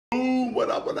What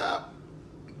up, what up?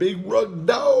 Big Rug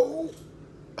Dog.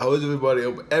 How is everybody? I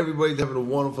hope everybody's having a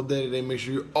wonderful day today. Make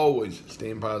sure you're always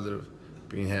staying positive,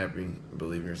 being happy, and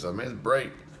believing in yourself. Man, it's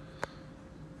bright.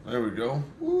 There we go.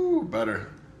 Woo, better.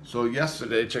 So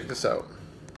yesterday, check this out.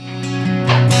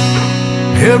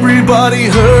 Everybody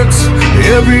hurts,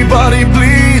 everybody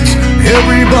bleeds,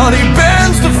 everybody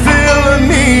bends to fill a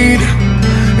need.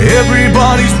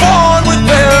 Everybody's born with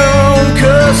their own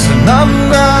curse, and I'm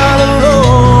not alone.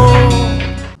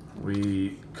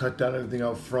 We cut down everything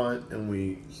out front and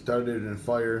we started in a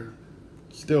fire.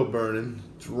 Still burning.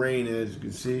 It's raining, as you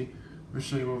can see. Let me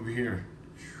show you over here.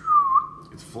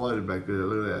 It's flooded back there.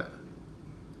 Look at that.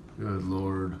 Good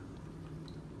Lord.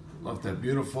 Love that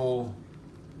beautiful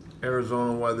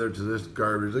Arizona weather to this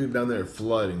garbage. Look at down there,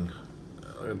 flooding.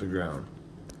 Look at the ground.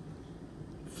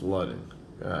 Flooding.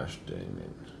 Gosh dang it.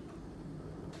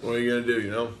 What are you gonna do,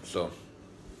 you know? So,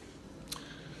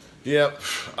 yep,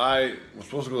 I was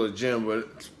supposed to go to the gym, but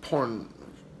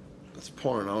it's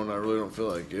pouring out and I really don't feel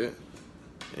like it.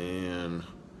 And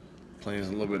playing a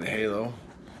little bit of Halo,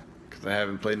 because I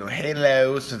haven't played no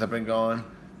Halo since I've been gone.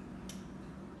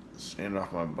 Stand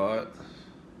off my butt.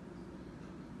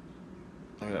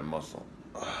 Look at that muscle.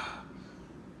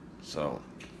 So,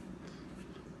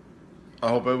 I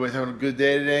hope everybody's having a good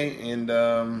day today, and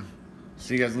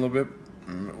see you guys in a little bit.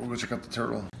 We'll go check out the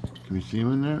turtle. Can you see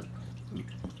him in there?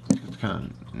 It's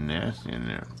kind of nasty in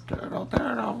there. Turtle,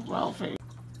 Ralphie.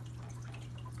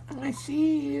 I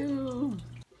see you.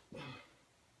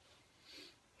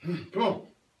 Come on.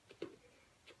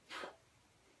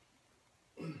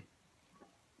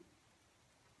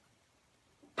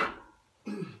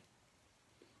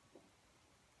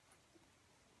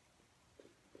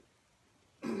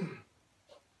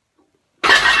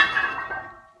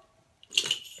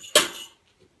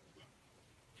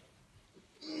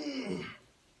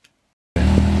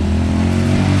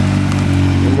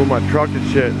 Move my truck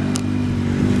and shit.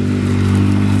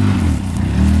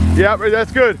 Yeah,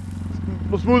 that's good.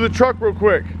 Let's move the truck real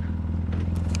quick.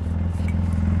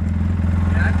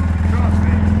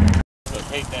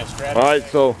 Alright,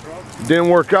 so it didn't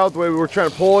work out the way we were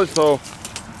trying to pull it, so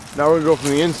now we're gonna go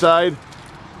from the inside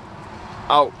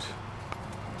out.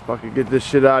 Fucking get this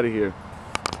shit out of here.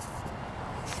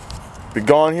 Be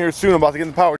gone here soon. I'm about to get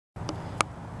in the power.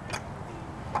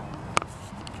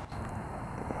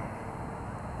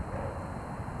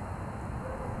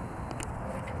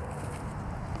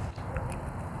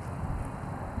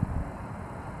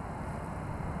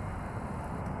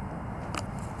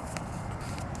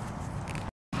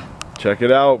 Check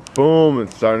it out, boom,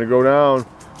 it's starting to go down.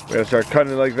 We gotta start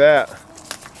cutting it like that.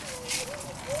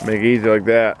 Make it easy like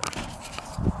that.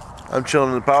 I'm chilling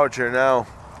in the power chair now.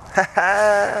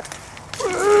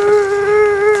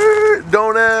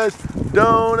 Donuts,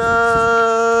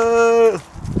 donut.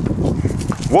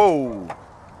 Whoa.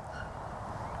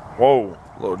 Whoa,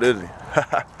 a little dizzy.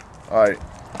 Alright,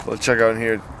 let's check out in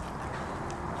here.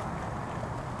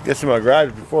 Guess in my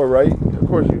garage before, right? Of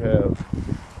course you have.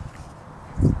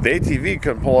 The ATV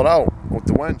couldn't pull it out with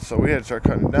the winch, so we had to start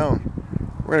cutting it down.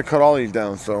 We're gonna cut all these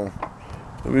down, so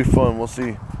it'll be fun. We'll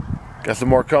see. Got some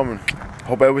more coming.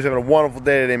 Hope everybody's having a wonderful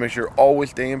day today. Make sure you're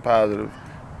always staying positive,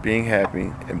 being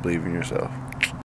happy, and believing in yourself.